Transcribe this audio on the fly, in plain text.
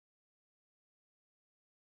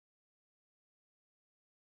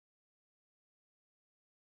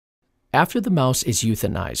After the mouse is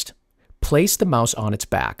euthanized, place the mouse on its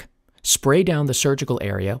back. Spray down the surgical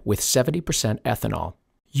area with 70% ethanol.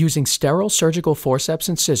 Using sterile surgical forceps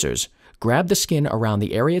and scissors, grab the skin around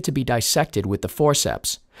the area to be dissected with the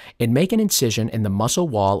forceps and make an incision in the muscle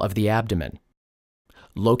wall of the abdomen.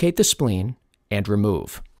 Locate the spleen and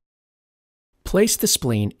remove. Place the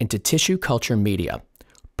spleen into tissue culture media.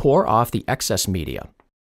 Pour off the excess media.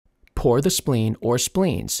 Pour the spleen or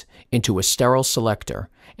spleens into a sterile selector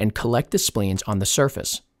and collect the spleens on the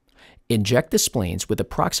surface. Inject the spleens with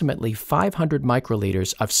approximately 500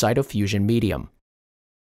 microliters of cytofusion medium.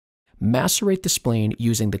 Macerate the spleen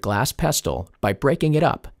using the glass pestle by breaking it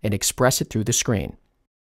up and express it through the screen.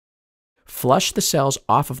 Flush the cells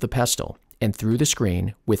off of the pestle and through the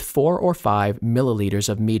screen with 4 or 5 milliliters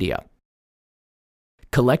of media.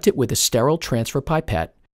 Collect it with a sterile transfer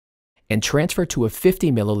pipette and transfer to a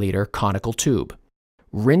 50 milliliter conical tube.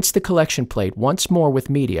 Rinse the collection plate once more with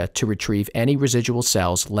media to retrieve any residual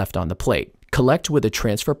cells left on the plate. Collect with a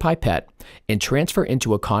transfer pipette and transfer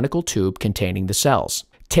into a conical tube containing the cells.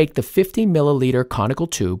 Take the 50 milliliter conical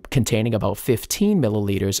tube containing about 15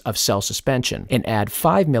 milliliters of cell suspension and add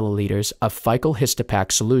 5 milliliters of phycyl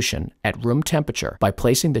histopac solution at room temperature by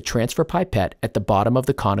placing the transfer pipette at the bottom of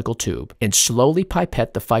the conical tube and slowly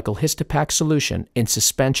pipette the phycyl histopac solution in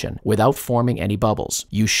suspension without forming any bubbles.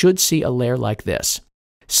 You should see a layer like this.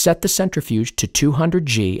 Set the centrifuge to 200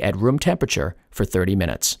 G at room temperature for 30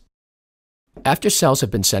 minutes. After cells have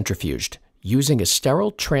been centrifuged, using a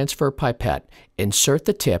sterile transfer pipette, insert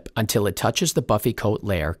the tip until it touches the buffy coat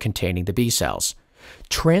layer containing the B cells.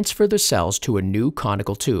 Transfer the cells to a new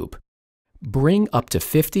conical tube. Bring up to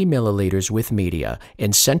 50 milliliters with media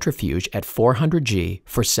and centrifuge at 400 G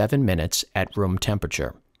for 7 minutes at room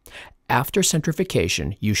temperature. After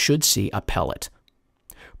centrifugation, you should see a pellet.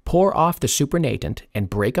 Pour off the supernatant and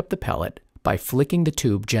break up the pellet by flicking the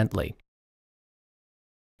tube gently.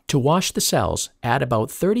 To wash the cells, add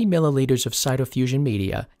about 30 milliliters of cytofusion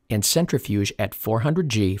media and centrifuge at 400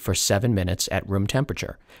 G for 7 minutes at room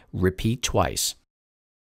temperature. Repeat twice.